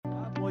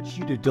wants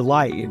you to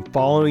delight in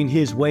following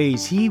His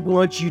ways. He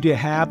wants you to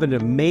have an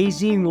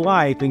amazing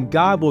life, and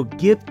God will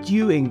gift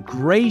you and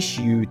grace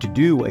you to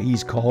do what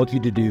He's called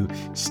you to do.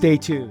 Stay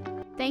tuned.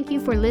 Thank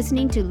you for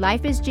listening to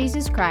Life is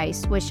Jesus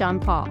Christ with Sean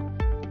Paul.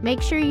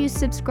 Make sure you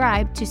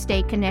subscribe to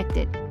stay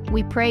connected.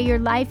 We pray your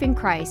life in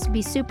Christ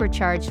be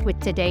supercharged with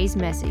today's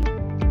message.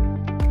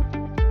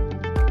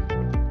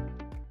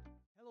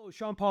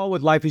 Sean Paul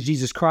with Life is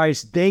Jesus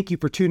Christ. Thank you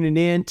for tuning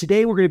in.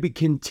 Today we're going to be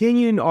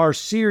continuing our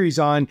series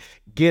on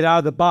Get Out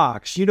of the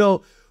Box. You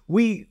know,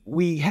 we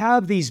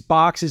have these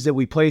boxes that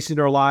we place in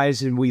our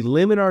lives, and we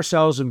limit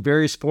ourselves in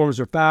various forms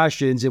or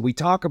fashions, and we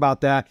talk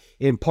about that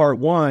in part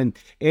 1,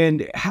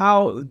 and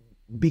how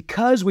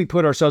because we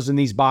put ourselves in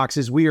these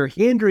boxes, we are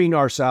hindering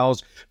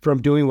ourselves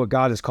from doing what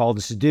God has called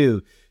us to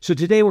do. So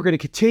today we're going to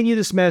continue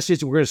this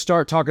message. We're going to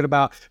start talking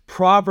about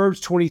Proverbs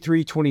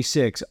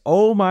 23:26.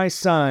 Oh, my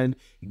son,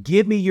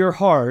 give me your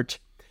heart.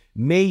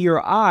 May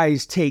your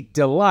eyes take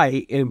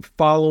delight in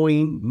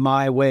following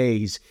my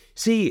ways.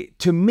 See,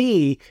 to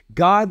me,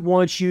 God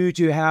wants you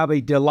to have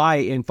a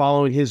delight in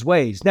following His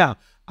ways. Now,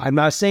 I'm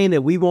not saying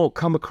that we won't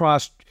come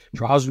across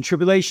trials and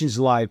tribulations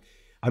in life.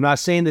 I'm not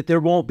saying that there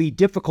won't be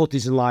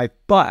difficulties in life,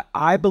 but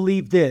I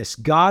believe this: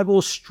 God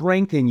will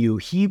strengthen you.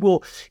 He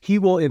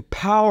will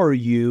empower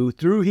you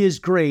through His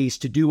grace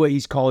to do what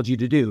He's called you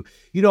to do.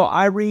 You know,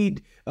 I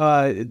read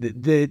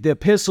the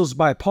epistles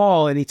by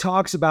Paul, and he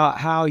talks about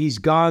how he's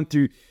gone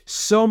through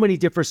so many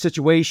different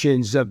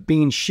situations of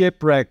being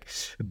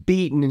shipwrecked,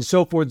 beaten, and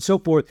so forth and so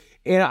forth.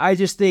 And I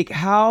just think,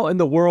 how in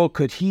the world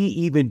could he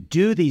even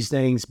do these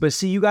things? But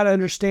see, you got to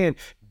understand,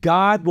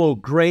 God will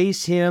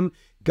grace him.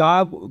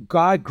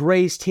 God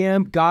graced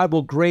him. God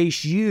will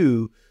grace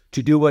you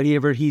to do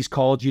whatever He's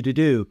called you to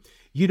do.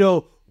 You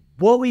know,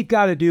 what we've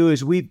got to do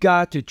is we've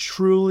got to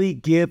truly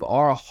give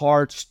our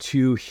hearts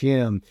to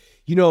Him.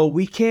 You know,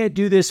 we can't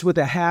do this with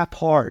a half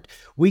heart.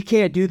 We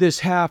can't do this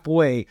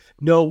halfway.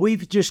 No,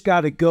 we've just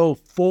got to go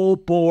full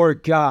bore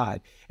God.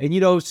 And,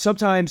 you know,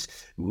 sometimes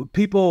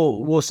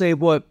people will say,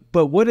 but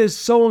what is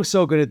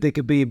so-and-so going to think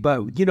of me?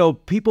 But, you know,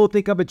 people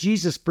think I'm a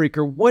Jesus freak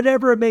or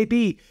whatever it may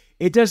be.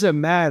 It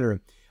doesn't matter.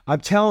 I'm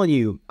telling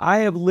you, I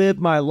have lived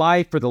my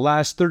life for the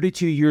last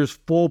 32 years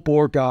full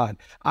bore God.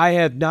 I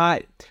have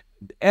not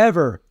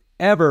ever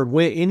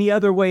went any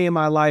other way in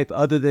my life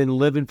other than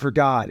living for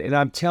God. And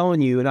I'm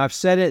telling you, and I've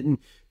said it in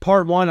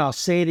part 1, I'll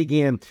say it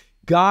again,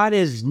 God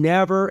has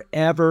never,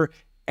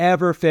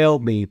 ever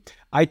failed me.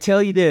 I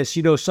tell you this,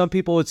 you know, some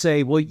people would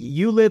say, well,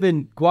 you live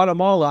in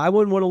Guatemala. I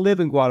wouldn't want to live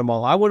in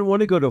Guatemala. I wouldn't want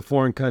to go to a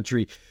foreign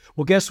country.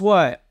 Well, guess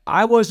what?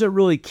 I wasn't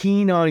really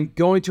keen on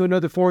going to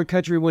another foreign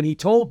country when He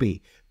told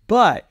me.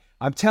 But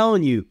I'm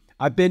telling you,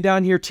 I've been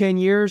down here 10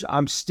 years.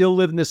 I'm still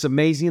living this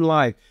amazing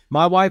life.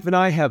 My wife and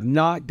I have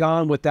not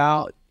gone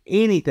without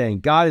anything.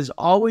 God has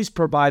always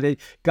provided.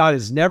 God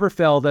has never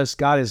failed us.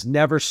 God has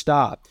never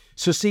stopped.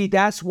 So see,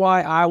 that's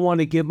why I want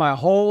to give my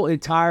whole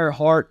entire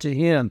heart to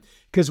Him.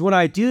 Because when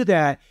I do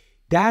that,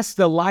 that's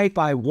the life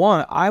I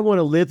want. I want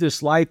to live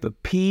this life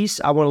of peace.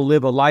 I want to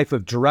live a life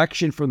of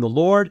direction from the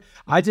Lord.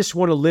 I just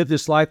want to live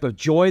this life of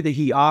joy that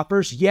He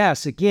offers.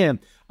 Yes, again,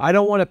 I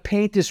don't want to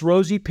paint this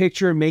rosy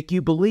picture and make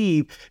you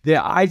believe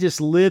that I just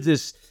live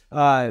this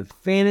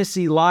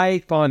fantasy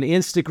life on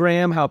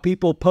Instagram, how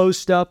people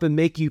post up and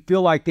make you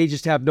feel like they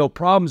just have no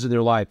problems in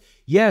their life.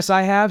 Yes,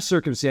 I have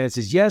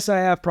circumstances. Yes, I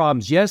have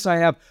problems. Yes, I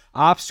have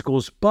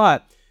obstacles.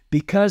 But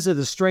because of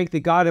the strength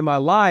of God in my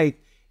life,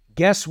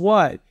 guess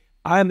what?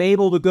 I'm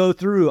able to go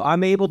through.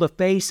 I'm able to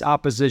face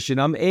opposition.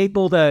 I'm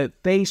able to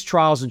face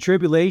trials and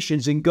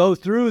tribulations and go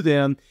through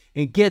them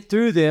and get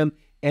through them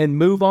and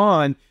move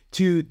on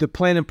to the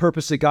plan and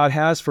purpose that God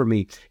has for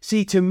me.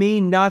 See, to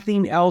me,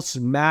 nothing else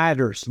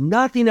matters.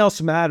 Nothing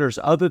else matters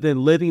other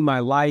than living my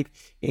life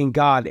in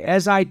God.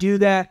 As I do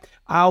that,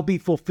 I'll be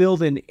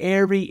fulfilled in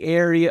every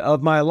area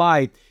of my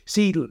life.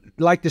 See,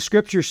 like the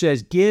scripture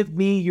says, give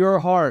me your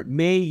heart.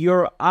 May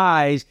your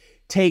eyes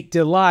take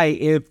delight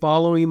in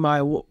following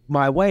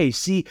my ways.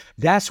 See,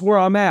 that's where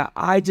I'm at.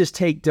 I just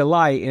take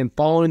delight in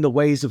following the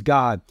ways of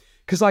God.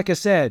 Because like I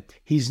said,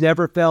 He's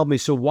never failed me.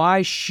 So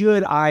why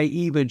should I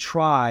even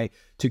try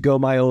to go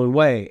my own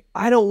way?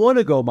 I don't want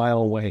to go my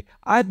own way.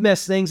 I've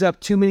messed things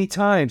up too many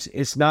times.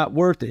 It's not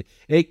worth it.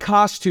 It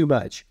costs too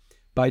much.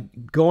 By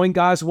going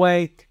God's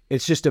way,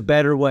 it's just a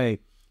better way.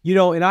 You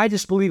know, and I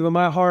just believe in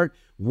my heart,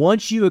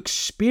 once you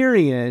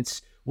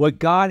experience what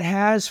God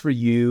has for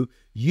you,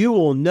 you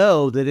will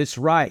know that it's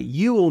right.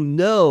 You will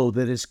know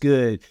that it's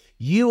good.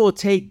 You will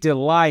take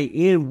delight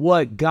in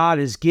what God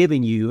has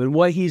given you and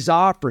what He's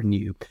offering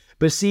you.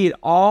 But see, it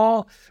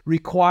all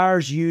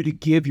requires you to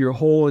give your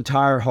whole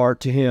entire heart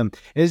to Him.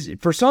 And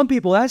for some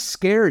people, that's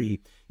scary.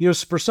 You know,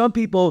 for some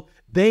people,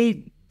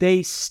 they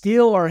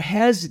still are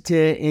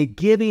hesitant in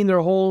giving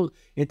their whole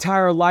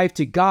entire life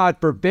to God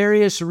for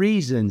various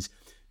reasons.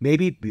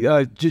 Maybe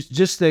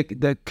just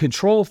the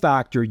control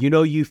factor. You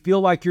know, you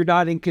feel like you're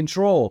not in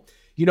control.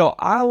 You know,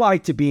 I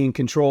like to be in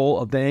control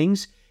of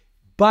things,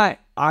 but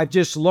I've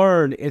just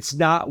learned it's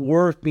not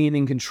worth being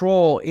in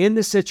control in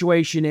the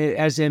situation,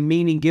 as in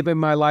meaning giving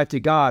my life to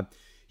God.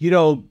 You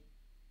know,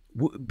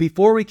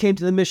 before we came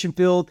to the mission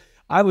field,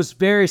 I was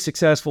very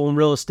successful in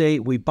real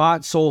estate. We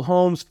bought, sold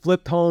homes,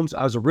 flipped homes.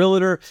 I was a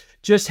realtor,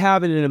 just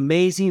having an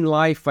amazing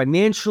life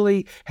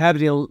financially,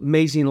 having an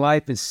amazing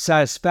life in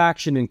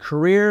satisfaction and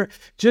career,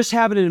 just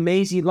having an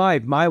amazing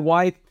life. My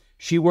wife,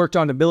 she worked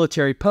on a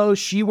military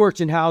post. She worked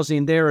in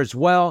housing there as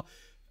well,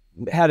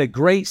 had a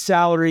great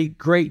salary,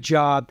 great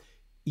job.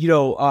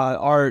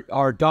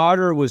 Our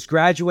daughter was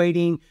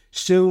graduating.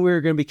 Soon we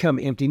were going to become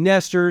empty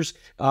nesters.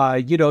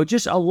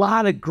 Just a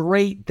lot of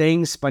great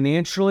things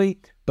financially.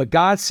 But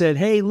God said,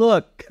 hey,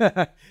 look,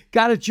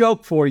 got a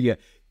joke for you.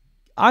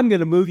 I'm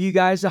going to move you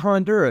guys to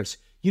Honduras.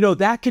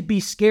 That could be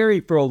scary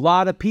for a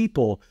lot of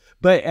people.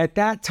 But at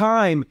that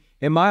time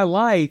in my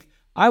life,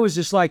 I was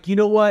just like, you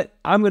know what?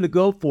 I'm going to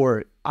go for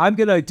it. I'm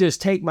going to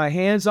just take my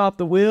hands off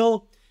the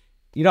wheel.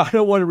 I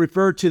don't want to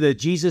refer to the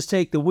Jesus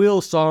Take the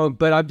Wheel song,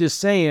 but I'm just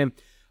saying,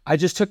 I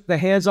just took the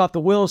hands off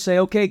the wheel and say,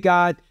 okay,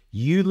 God,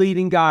 you lead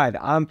and guide.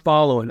 I'm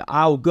following.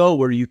 I'll go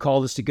where you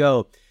called us to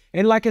go.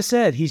 And like I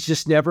said, he's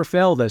just never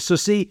failed us. So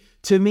see,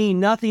 to me,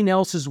 nothing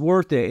else is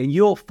worth it. And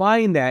you'll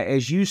find that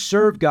as you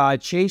serve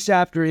God, chase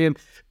after him,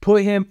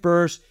 put him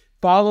first,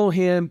 follow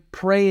him,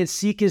 pray and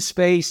seek his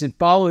face, and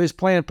follow his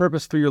plan and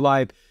purpose for your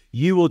life,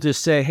 you will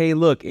just say, hey,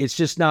 look, it's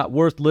just not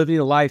worth living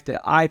a life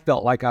that I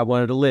felt like I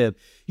wanted to live.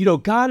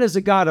 God is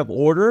a God of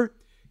order.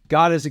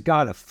 God is a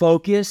God of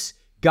focus.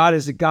 God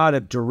is a God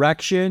of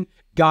direction.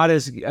 God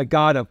is a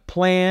God of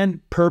plan,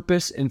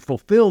 purpose, and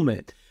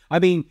fulfillment. I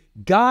mean,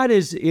 God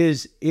is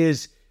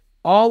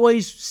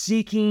always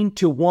seeking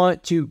to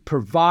want to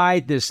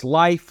provide this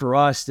life for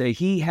us that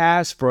he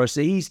has for us,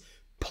 that he's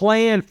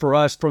planned for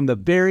us from the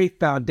very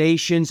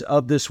foundations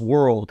of this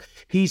world.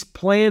 He's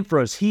planned for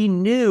us. He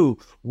knew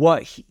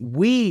what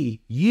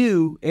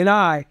you and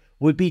I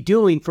would be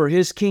doing for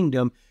his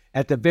kingdom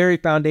at the very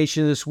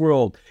foundation of this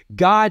world.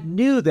 God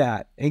knew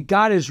that, and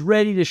God is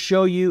ready to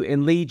show you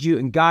and lead you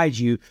and guide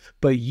you,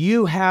 but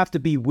you have to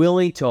be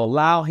willing to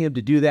allow him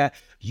to do that.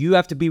 You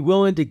have to be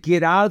willing to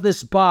get out of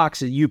this box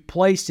that you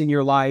placed in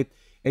your life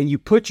and you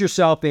put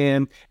yourself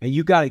in, and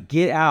you got to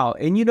get out.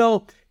 And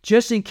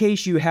just in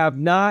case you have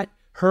not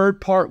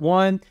heard part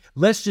one,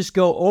 let's just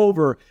go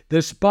over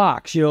this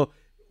box.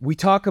 We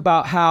talk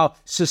about how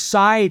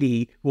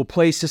society will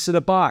place us in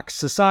a box.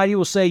 Society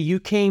will say, you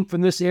came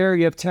from this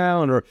area of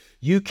town, or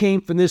you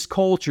came from this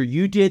culture,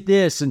 you did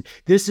this, and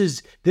this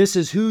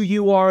is who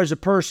you are as a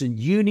person.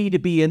 You need to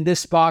be in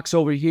this box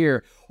over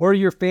here. Or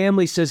your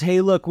family says,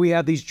 hey, look, we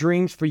have these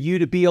dreams for you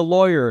to be a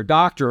lawyer, a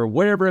doctor, or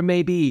whatever it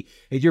may be.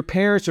 And your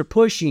parents are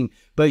pushing,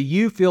 but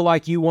you feel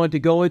like you want to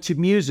go into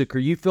music, or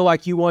you feel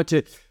like you want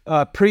to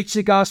preach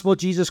the gospel of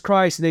Jesus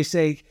Christ. And they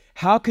say,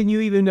 how can you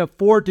even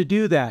afford to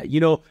do that?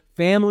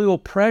 Family will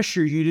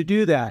pressure you to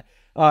do that.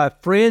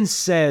 Friends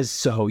says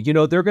so.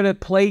 They're going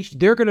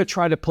to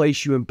try to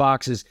place you in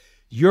boxes.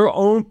 Your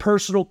own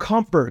personal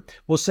comfort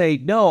will say,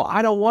 no,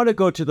 I don't want to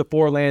go to the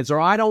four lands, or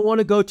I don't want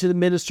to go to the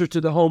minister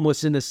to the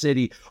homeless in the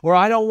city, or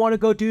I don't want to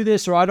go do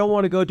this, or I don't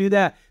want to go do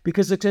that,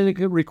 because it's going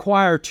to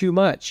require too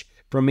much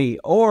from me.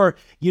 Or,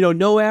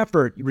 no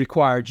effort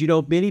required.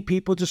 Many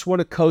people just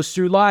want to coast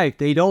through life.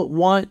 They don't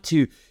want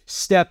to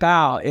step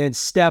out and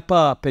step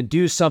up and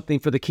do something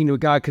for the kingdom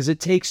of God because it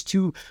takes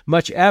too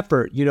much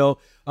effort.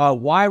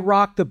 Why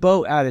rock the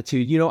boat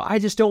attitude? I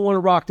just don't want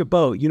to rock the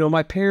boat.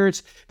 My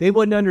parents, they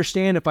wouldn't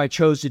understand if I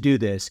chose to do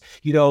this.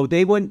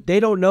 They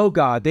don't know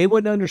God. They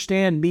wouldn't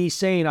understand me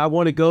saying I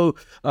want to go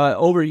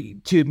over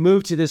to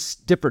move to this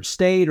different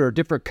state or a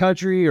different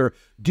country or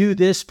do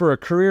this for a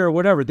career or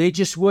whatever. They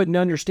just wouldn't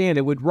understand.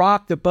 It would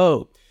rock the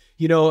boat.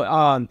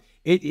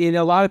 And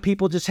a lot of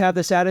people just have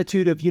this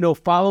attitude of,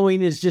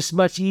 following is just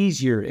much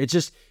easier. It's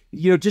just,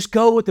 just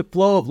go with the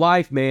flow of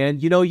life, man.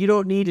 You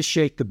don't need to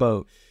shake the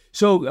boat.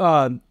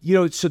 So,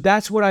 so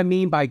that's what I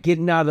mean by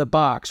getting out of the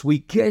box. We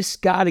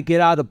just got to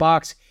get out of the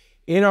box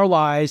in our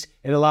lives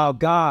and allow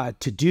God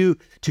to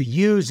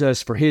use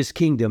us for his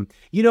kingdom.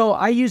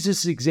 I use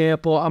this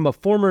example. I'm a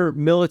former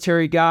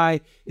military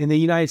guy in the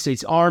United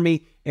States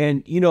Army.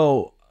 And,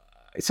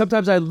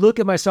 sometimes I look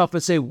at myself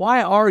and say,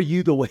 why are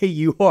you the way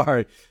you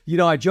are?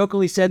 I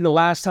jokingly said in the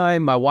last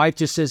time, my wife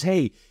just says,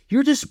 hey,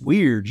 you're just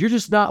weird. You're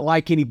just not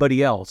like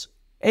anybody else.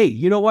 Hey,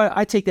 you know what?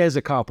 I take that as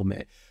a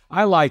compliment.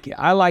 I like it.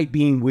 I like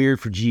being weird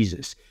for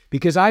Jesus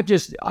because I'm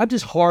just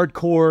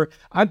hardcore.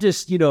 I'm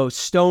just,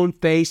 stone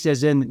faced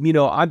as in,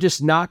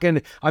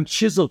 I'm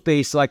chisel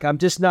faced. Like I'm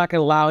just not going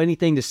to allow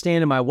anything to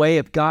stand in my way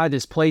if God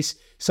has placed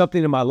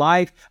something in my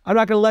life. I'm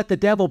not going to let the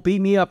devil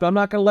beat me up. I'm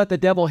not going to let the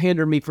devil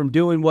hinder me from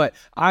doing what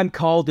I'm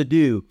called to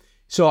do.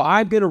 So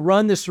I'm going to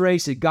run this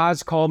race that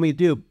God's called me to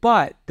do.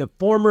 But the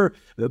former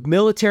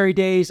military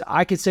days,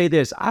 I can say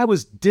this, I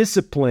was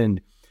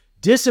disciplined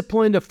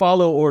to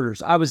follow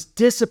orders. I was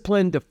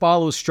disciplined to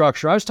follow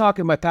structure. I was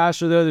talking to my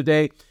pastor the other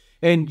day,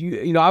 and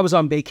I was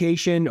on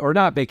vacation, or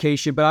not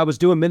vacation, but I was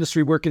doing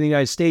ministry work in the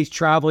United States,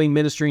 traveling,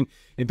 ministering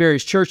in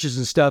various churches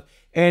and stuff.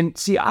 And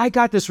see, I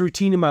got this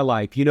routine in my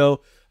life.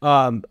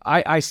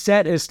 I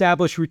set and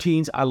established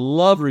routines. I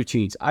love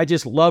routines. I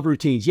just love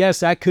routines. Yes,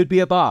 that could be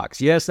a box.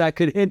 Yes, that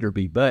could hinder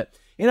me. But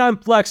And I'm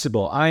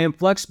flexible. I am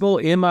flexible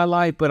in my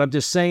life, but I'm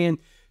just saying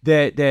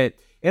that,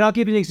 and I'll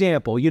give you an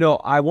example.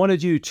 I want to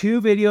do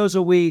 2 videos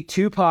a week,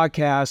 2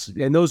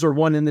 podcasts, and those are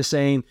one and the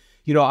same.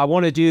 I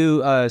want to do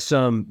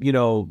some,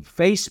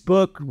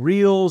 Facebook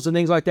reels and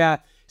things like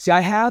that. See, I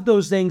have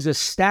those things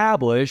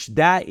established.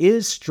 That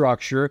is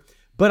structure,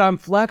 but I'm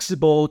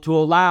flexible to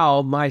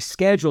allow my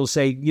schedule to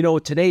say,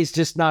 today's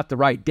just not the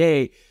right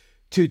day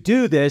to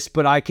do this,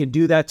 but I can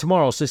do that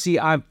tomorrow. So see,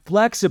 I'm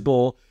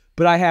flexible,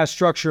 but I have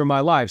structure in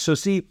my life. So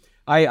see,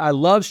 I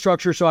love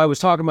structure. So I was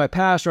talking to my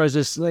pastor. I was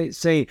just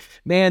saying,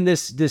 man,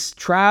 this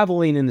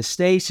traveling in the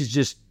States is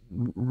just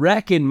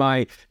wrecking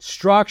my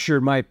structure,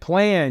 my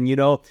plan,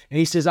 And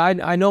he says,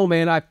 I know,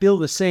 man, I feel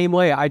the same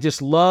way. I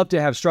just love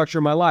to have structure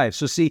in my life.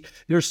 So see,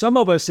 there's some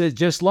of us that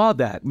just love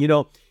that.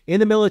 In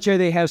the military,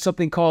 they have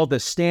something called the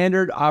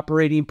standard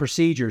operating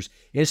procedures.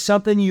 It's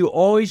something you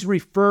always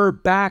refer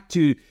back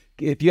to.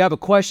 If you have a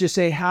question,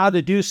 say how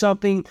to do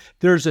something,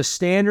 there's a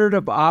standard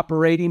of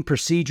operating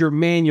procedure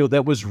manual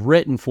that was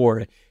written for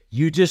it.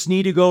 You just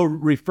need to go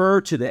refer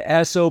to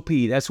the SOP.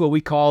 That's what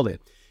we called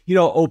it.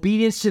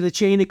 Obedience to the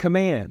chain of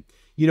command,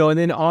 and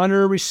then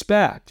honor and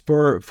respect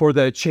for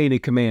the chain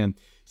of command,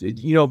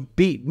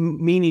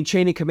 meaning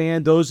chain of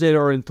command, those that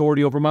are in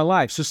authority over my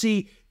life. So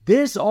see,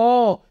 this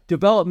all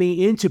developed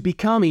me into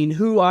becoming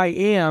who I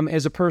am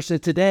as a person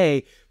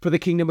today for the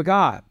kingdom of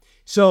God.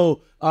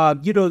 So,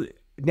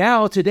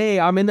 now, today,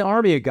 I'm in the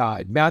army of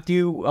God.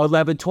 Matthew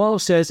 11:12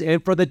 says,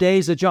 and for the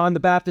days of John the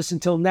Baptist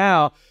until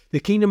now,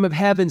 the kingdom of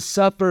heaven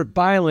suffered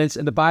violence,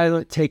 and the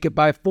violent take it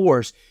by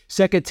force.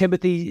 2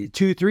 Timothy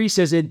 2:3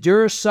 says,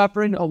 endure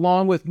suffering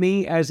along with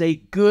me as a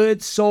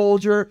good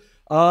soldier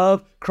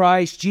of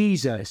Christ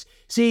Jesus.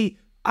 See,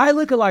 I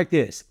look at it like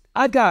this.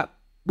 I've got,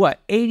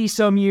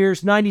 80-some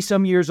years,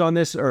 90-some years on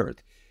this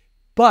earth,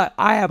 but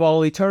I have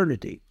all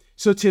eternity.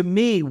 So to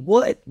me,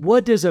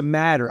 what does it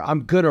matter?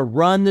 I'm going to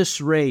run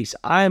this race.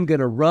 I am going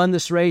to run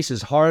this race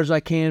as hard as I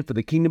can for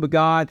the kingdom of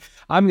God.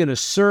 I'm going to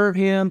serve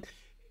him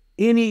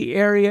any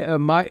area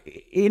of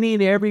any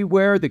and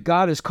everywhere that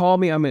God has called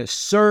me. I'm going to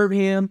serve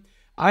him.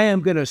 I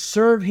am going to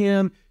serve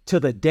him till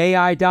the day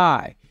I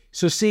die.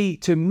 So see,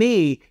 to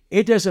me,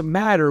 it doesn't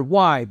matter.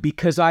 Why?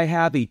 Because I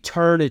have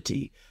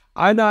eternity.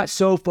 I'm not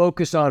so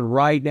focused on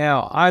right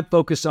now. I'm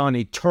focused on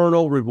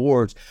eternal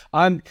rewards.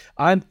 I'm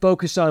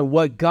focused on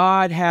what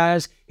God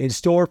has in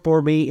store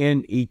for me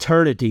in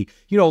eternity.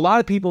 A lot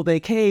of people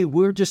think, hey,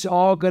 we're just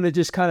all going to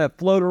just kind of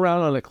float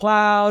around on a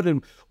cloud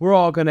and we're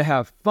all going to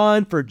have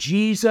fun for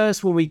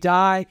Jesus when we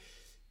die,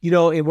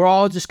 and we're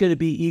all just going to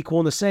be equal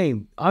and the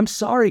same. I'm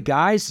sorry,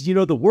 guys.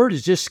 The word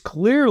is just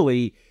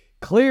clearly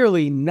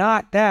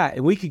not that.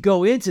 And we could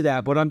go into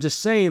that, but I'm just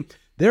saying,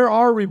 there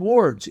are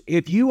rewards.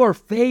 If you are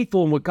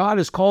faithful in what God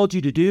has called you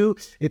to do,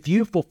 if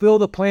you fulfill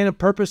the plan and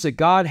purpose that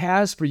God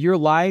has for your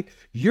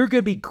life, you're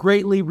going to be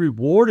greatly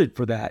rewarded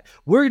for that.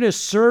 We're going to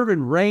serve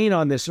and reign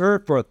on this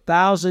earth for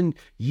 1,000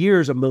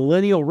 years, a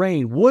millennial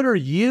reign. What are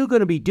you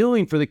going to be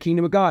doing for the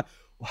kingdom of God?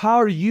 How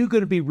are you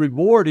going to be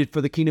rewarded for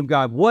the kingdom of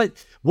God?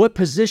 What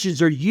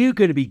positions are you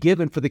going to be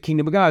given for the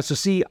kingdom of God? So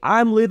see,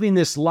 I'm living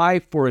this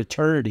life for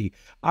eternity.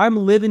 I'm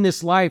living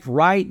this life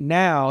right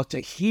now to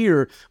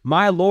hear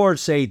my Lord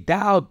say,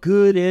 thou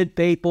good and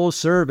faithful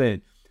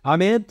servant.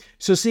 Amen.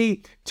 So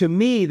see, to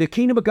me, the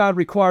kingdom of God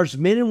requires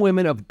men and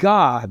women of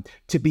God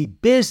to be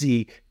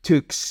busy to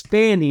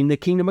expanding the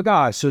kingdom of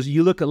God. So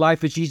you look at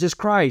Life of Jesus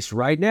Christ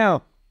right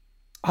now.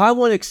 I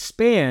want to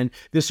expand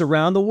this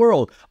around the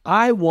world.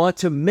 I want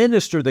to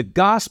minister the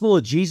gospel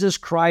of Jesus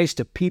Christ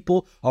to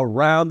people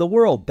around the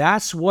world.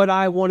 That's what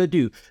I want to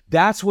do.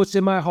 That's what's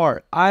in my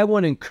heart. I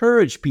want to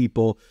encourage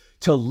people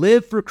to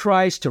live for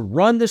Christ, to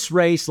run this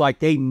race like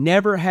they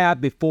never have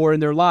before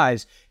in their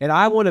lives. And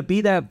I want to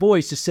be that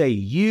voice to say,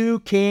 you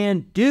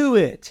can do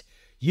it.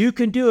 You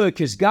can do it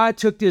because God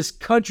took this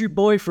country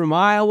boy from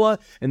Iowa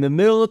in the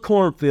middle of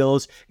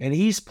cornfields and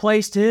he's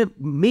placed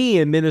me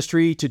in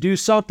ministry to do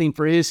something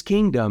for his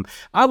kingdom.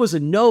 I was a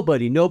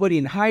nobody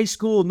in high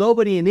school,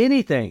 nobody in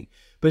anything.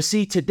 But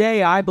see,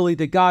 today I believe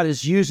that God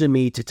is using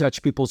me to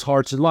touch people's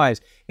hearts and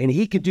lives, and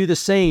he can do the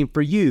same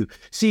for you.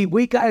 See,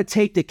 we got to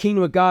take the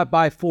kingdom of God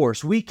by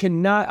force. We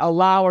cannot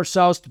allow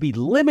ourselves to be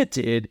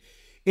limited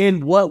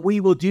in what we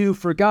will do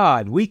for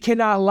God. We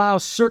cannot allow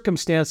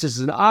circumstances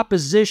and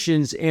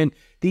oppositions and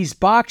these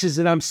boxes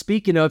that I'm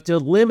speaking of to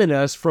limit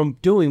us from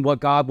doing what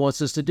God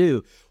wants us to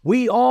do.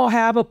 We all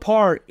have a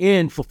part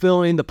in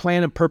fulfilling the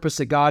plan and purpose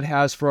that God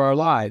has for our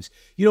lives.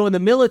 In the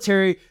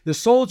military, the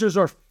soldiers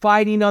are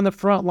fighting on the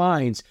front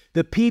lines.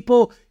 The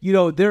people,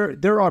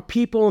 there are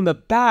people in the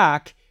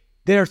back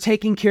that are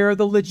taking care of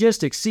the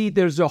logistics. See,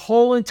 there's a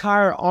whole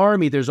entire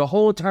army. There's a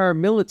whole entire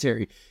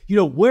military.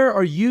 Where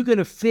are you going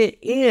to fit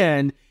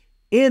in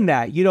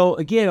that?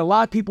 Again, a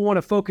lot of people want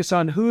to focus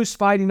on who's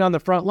fighting on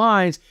the front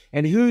lines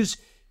and who's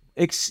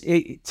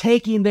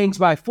taking things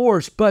by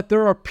force, but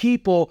there are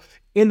people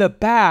in the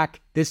back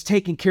that's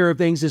taking care of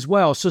things as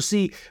well. So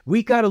see,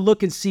 we got to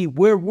look and see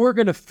where we're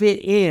going to fit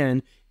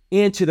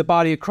into the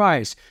body of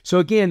Christ. So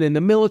again, in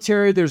the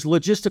military, there's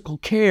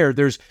logistical care,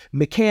 there's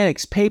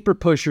mechanics, paper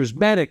pushers,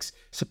 medics,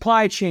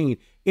 supply chain.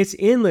 It's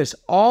endless.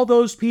 All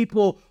those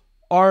people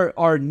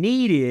are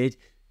needed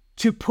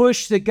to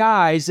push the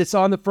guys that's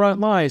on the front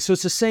line. So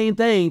it's the same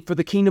thing for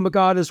the kingdom of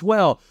God as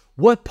well.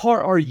 What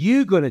part are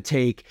you going to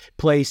take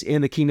place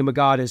in the kingdom of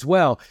God as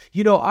well?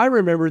 I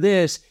remember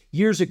this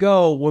years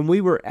ago when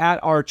we were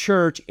at our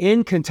church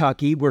in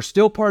Kentucky. We're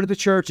still part of the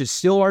church. It's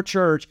still our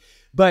church.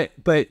 But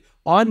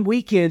on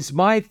weekends,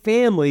 my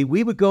family,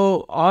 we would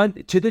go on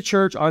to the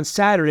church on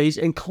Saturdays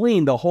and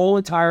clean the whole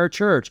entire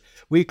church.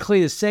 We'd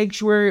clean the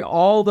sanctuary,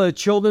 all the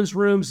children's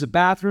rooms, the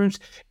bathrooms,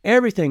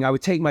 everything. I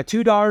would take my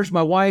two daughters,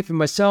 my wife, and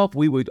myself.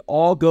 We would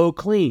all go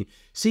clean.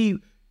 See,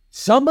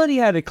 somebody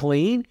had to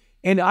clean.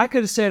 And I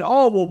could have said,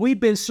 oh, well,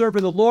 we've been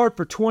serving the Lord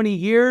for 20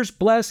 years.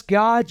 Bless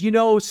God.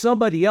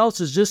 Somebody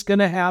else is just going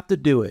to have to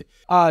do it.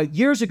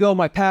 Years ago,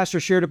 my pastor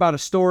shared about a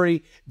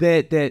story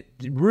that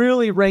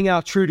really rang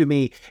out true to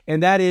me.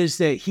 And that is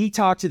that he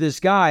talked to this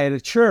guy at a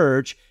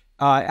church,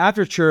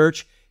 after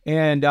church,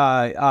 and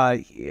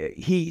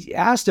he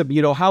asked him,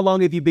 how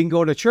long have you been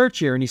going to church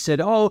here? And he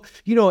said,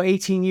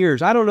 18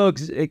 years. I don't know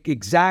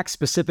exact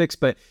specifics,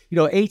 but,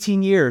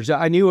 18 years.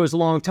 I knew it was a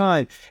long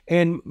time.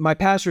 And my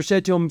pastor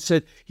said to him,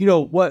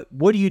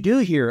 what do you do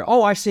here?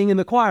 Oh, I sing in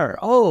the choir.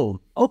 Oh,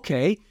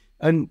 okay.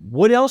 And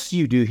what else do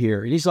you do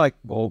here? And he's like,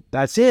 well,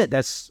 that's it.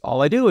 That's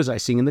all I do is I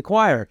sing in the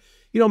choir.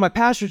 My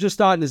pastor just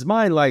thought in his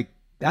mind, like,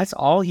 that's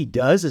all he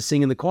does is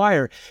sing in the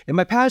choir. And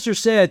my pastor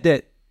said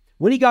that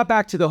when he got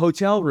back to the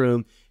hotel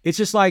room, it's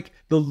just like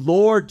the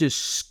Lord just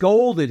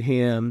scolded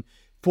him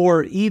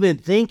for even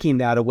thinking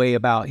that way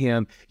about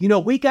him.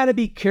 We got to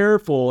be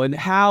careful in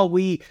how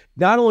we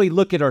not only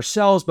look at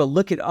ourselves, but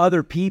look at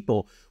other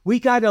people. We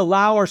got to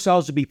allow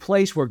ourselves to be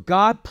placed where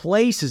God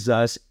places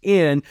us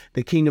in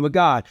the kingdom of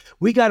God.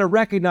 We got to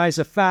recognize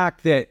the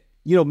fact that,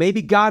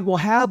 maybe God will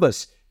have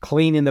us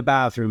clean in the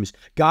bathrooms.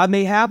 God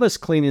may have us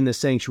clean in the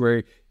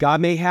sanctuary.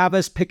 God may have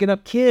us picking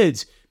up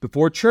kids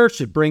before church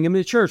to bring them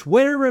to church,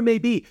 whatever it may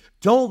be.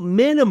 Don't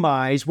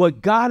minimize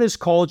what God has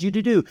called you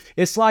to do.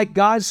 It's like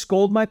God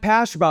scolded my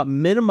pastor about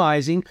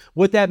minimizing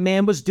what that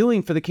man was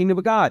doing for the kingdom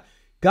of God.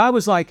 God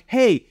was like,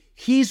 hey,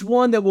 he's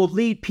one that will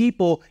lead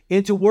people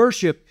into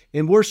worship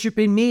and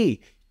worshiping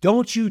me.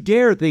 Don't you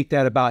dare think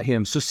that about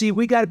him. So see,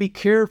 we got to be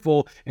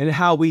careful in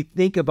how we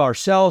think of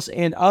ourselves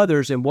and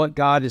others and what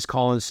God is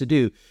calling us to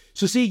do.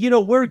 So see,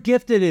 we're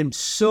gifted in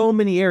so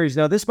many areas.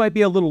 Now, this might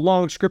be a little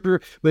long scripture,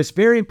 but it's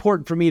very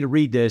important for me to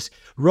read this.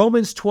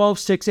 Romans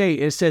 12:6-8,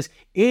 it says,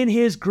 in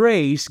his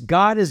grace,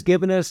 God has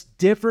given us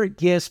different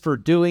gifts for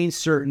doing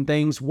certain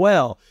things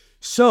well.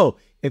 So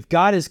if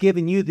God has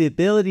given you the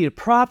ability to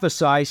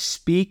prophesy,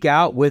 speak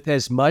out with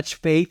as much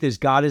faith as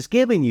God has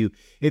given you.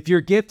 If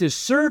your gift is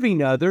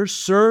serving others,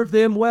 serve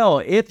them well.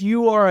 If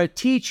you are a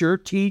teacher,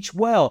 teach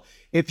well.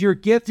 If your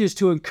gift is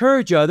to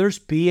encourage others,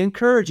 be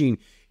encouraging.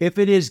 If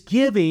it is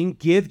giving,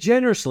 give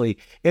generously.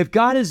 If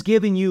God has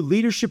given you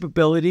leadership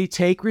ability,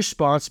 take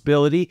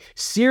responsibility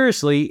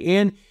seriously.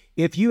 And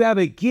if you have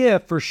a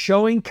gift for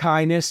showing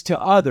kindness to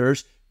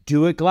others,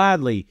 do it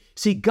gladly.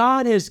 See,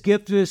 God has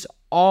gifted us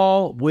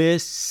all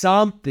with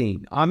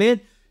something.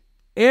 Amen.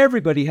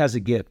 Everybody has a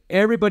gift.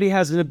 Everybody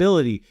has an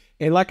ability.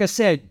 And like I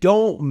said,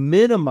 don't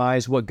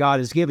minimize what God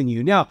has given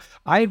you. Now,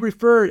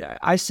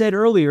 I said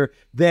earlier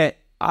that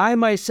I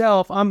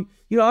myself, I'm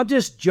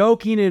just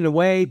joking in a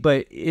way,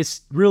 but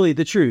it's really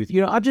the truth.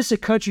 I'm just a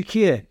country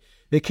kid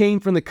that came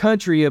from the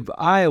country of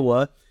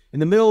Iowa in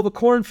the middle of a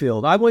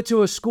cornfield. I went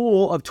to a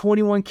school of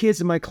 21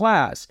 kids in my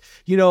class.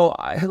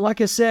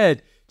 Like I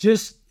said,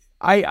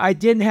 I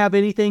didn't have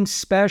anything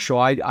special.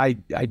 I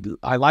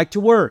like to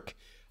work.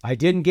 I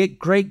didn't get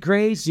great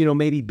grades,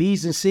 maybe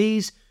B's and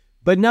C's,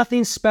 but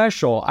nothing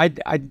special.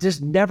 I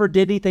just never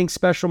did anything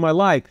special in my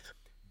life.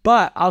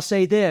 But I'll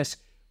say this,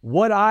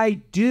 what I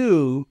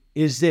do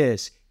is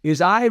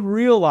I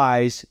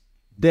realize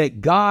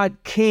that God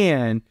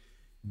can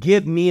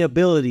give me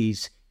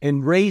abilities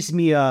and raise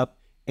me up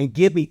and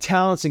give me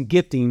talents and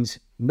giftings,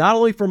 not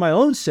only for my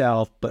own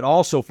self, but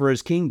also for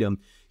his kingdom.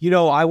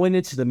 I went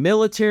into the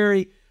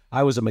military.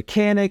 I was a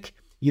mechanic.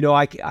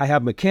 I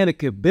have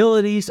mechanic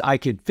abilities. I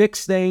could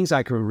fix things.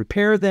 I could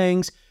repair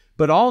things.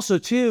 But also,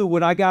 too,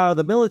 when I got out of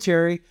the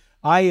military,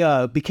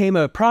 I became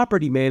a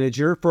property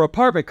manager for an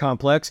apartment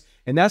complex,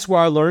 and that's where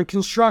I learned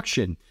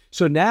construction.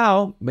 So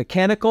now,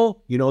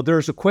 mechanical,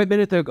 there's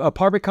equipment at the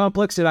apartment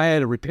complex that I had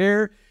to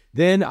repair.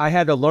 Then I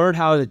had to learn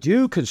how to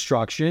do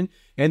construction.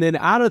 And then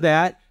out of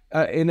that,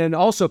 and then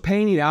also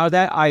painting, out of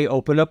that, I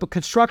opened up a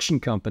construction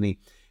company.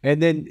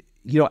 And then,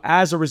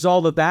 as a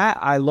result of that,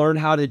 I learned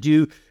how to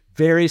do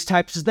various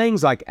types of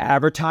things like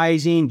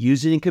advertising,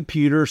 using a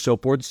computer, so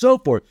forth and so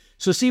forth.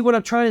 So see, what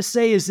I'm trying to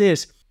say is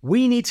this.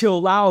 We need to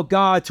allow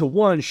God to,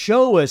 one,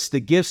 show us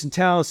the gifts and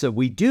talents that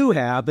we do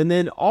have. And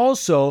then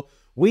also,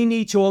 we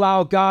need to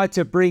allow God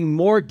to bring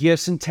more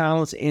gifts and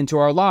talents into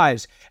our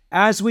lives.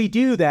 As we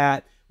do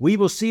that, we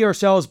will see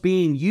ourselves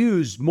being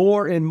used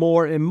more and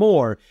more and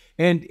more.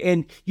 And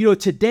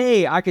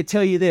today I can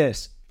tell you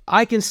this,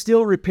 I can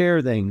still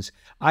repair things.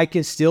 I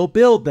can still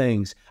build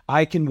things.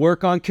 I can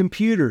work on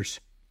computers.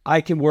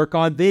 I can work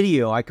on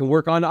video. I can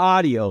work on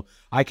audio.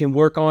 I can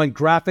work on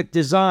graphic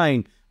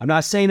design. I'm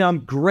not saying I'm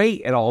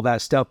great at all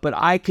that stuff, but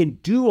I can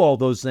do all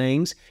those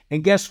things.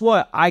 And guess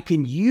what? I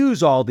can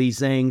use all these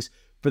things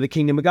for the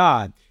kingdom of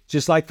God.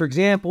 Just like, for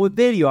example, with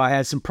video, I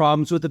had some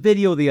problems with the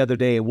video the other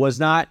day. It was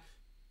not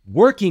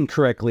working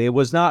correctly. It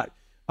was not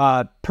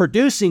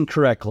producing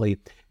correctly.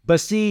 But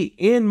see,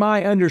 in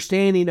my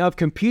understanding of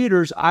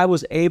computers, I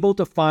was able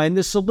to find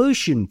the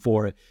solution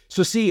for it.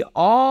 So see,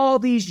 all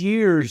these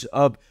years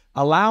of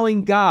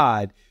allowing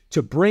God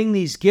to bring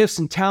these gifts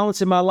and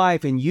talents in my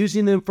life and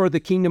using them for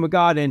the kingdom of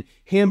God and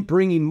Him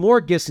bringing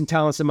more gifts and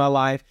talents in my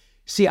life,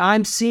 see,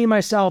 I'm seeing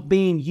myself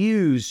being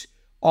used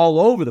all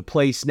over the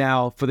place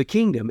now for the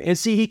kingdom. And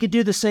see, He could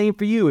do the same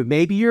for you. And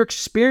maybe you're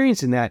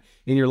experiencing that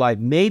in your life.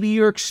 Maybe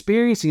you're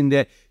experiencing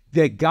that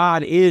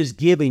God is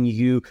giving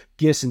you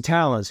gifts and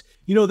talents.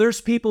 You know,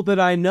 there's people that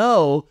I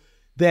know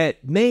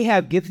that may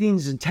have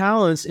giftings and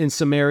talents in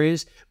some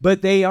areas,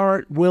 but they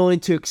aren't willing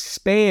to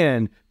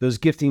expand those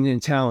giftings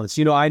and talents.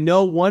 You know, I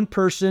know one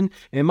person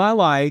in my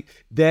life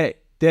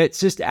that's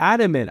just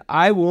adamant,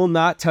 I will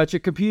not touch a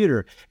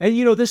computer. And,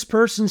 you know, this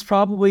person's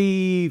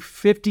probably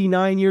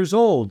 59 years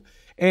old.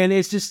 And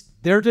it's just,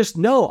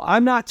 no,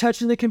 I'm not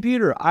touching the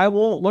computer. I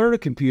won't learn a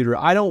computer.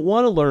 I don't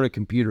want to learn a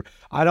computer.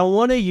 I don't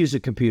want to use a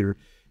computer.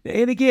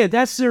 And again,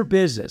 that's their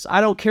business. I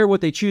don't care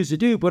what they choose to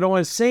do. But what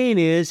I'm saying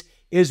is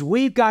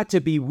we've got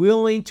to be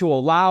willing to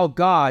allow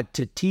God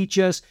to teach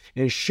us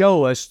and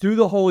show us through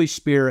the Holy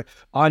Spirit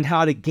on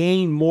how to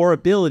gain more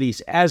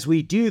abilities. As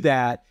we do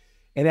that,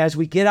 and as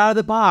we get out of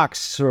the box,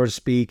 so to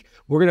speak,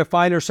 we're going to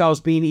find ourselves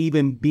being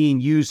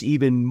used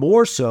even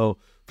more so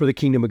for the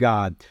kingdom of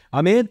God.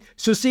 Amen?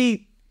 So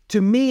see,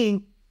 to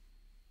me,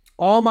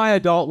 all my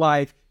adult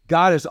life,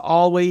 God has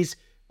always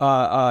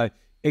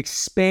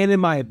expanded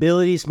my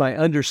abilities, my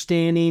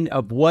understanding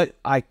of what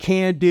I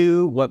can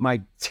do, what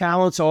my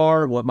talents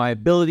are, what my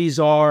abilities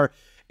are.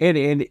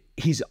 And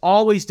He's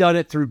always done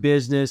it through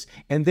business.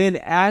 And then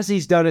as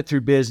He's done it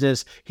through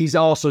business, He's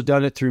also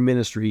done it through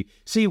ministry.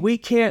 See, we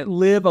can't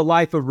live a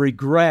life of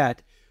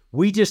regret.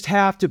 We just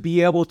have to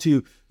be able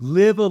to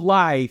live a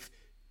life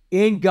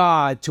in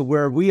God to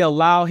where we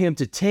allow Him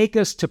to take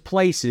us to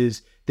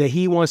places that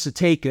He wants to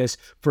take us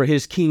for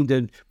His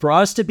kingdom, for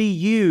us to be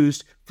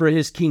used for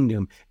His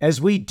kingdom.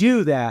 As we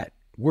do that,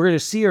 we're going to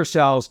see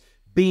ourselves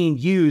being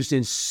used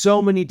in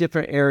so many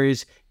different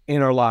areas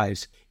in our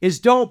lives.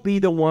 Don't be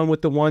the one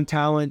with the one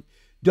talent.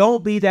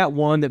 Don't be that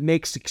one that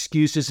makes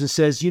excuses and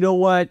says, you know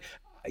what?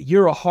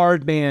 You're a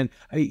hard man.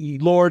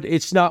 Lord,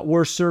 it's not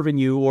worth serving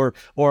you. Or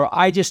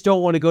I just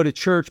don't want to go to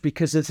church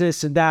because of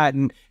this and that.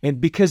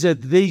 And because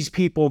of these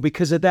people,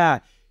 because of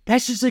that.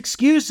 That's just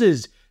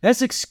excuses.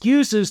 That's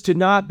excuses to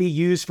not be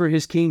used for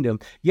His kingdom.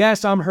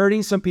 Yes, I'm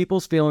hurting some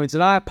people's feelings,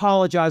 and I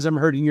apologize I'm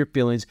hurting your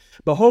feelings,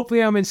 but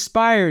hopefully I'm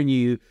inspiring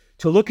you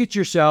to look at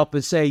yourself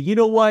and say, you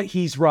know what?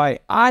 He's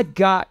right. I've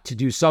got to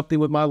do something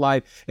with my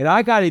life, and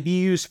I got to be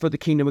used for the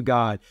kingdom of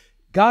God.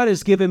 God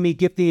has given me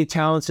gifting and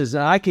talents, and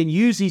I can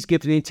use these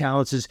gifting and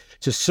talents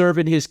to serve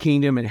in His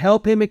kingdom and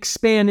help Him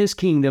expand His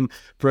kingdom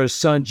for His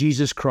Son,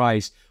 Jesus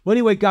Christ. Well,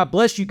 anyway, God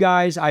bless you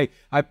guys. I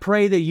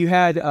pray that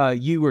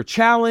you were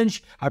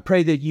challenged. I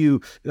pray that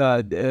you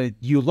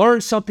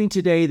learned something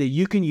today that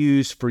you can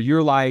use for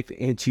your life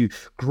and to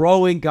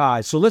grow in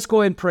God. So let's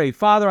go ahead and pray.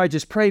 Father, I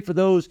just pray for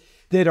those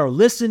that are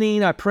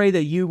listening. I pray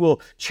that you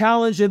will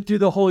challenge them through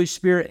the Holy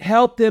Spirit.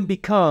 Help them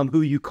become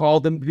who you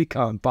called them to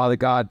become, Father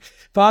God.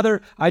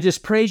 Father, I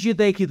just praise you,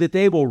 thank you that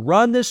they will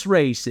run this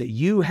race that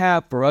you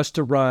have for us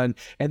to run,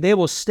 and they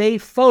will stay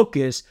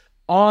focused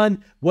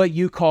on what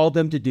you called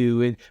them to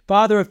do. And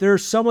Father, if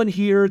there's someone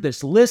here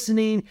that's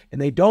listening and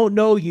they don't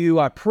know you,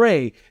 I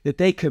pray that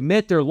they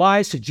commit their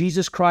lives to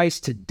Jesus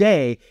Christ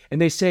today.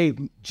 And they say,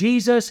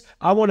 Jesus,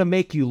 I want to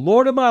make you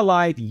Lord of my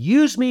life.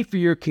 Use me for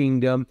your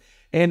kingdom.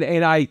 And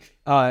I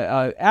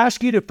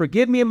ask you to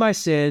forgive me of my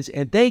sins,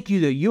 and thank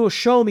you that you will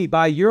show me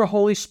by your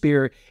Holy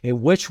Spirit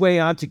in which way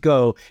I'm to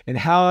go and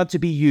how I'm to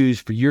be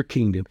used for your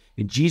kingdom.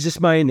 In Jesus'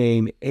 mighty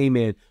name,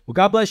 amen. Well,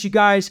 God bless you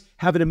guys.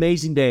 Have an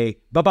amazing day.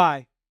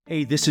 Bye-bye.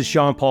 Hey, this is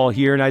Sean Paul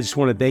here, and I just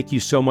want to thank you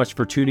so much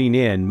for tuning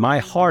in. My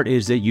heart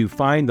is that you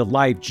find the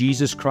life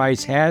Jesus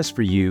Christ has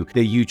for you,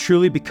 that you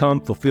truly become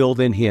fulfilled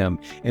in Him.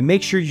 And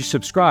make sure you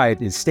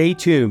subscribe and stay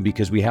tuned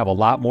because we have a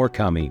lot more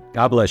coming.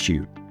 God bless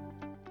you.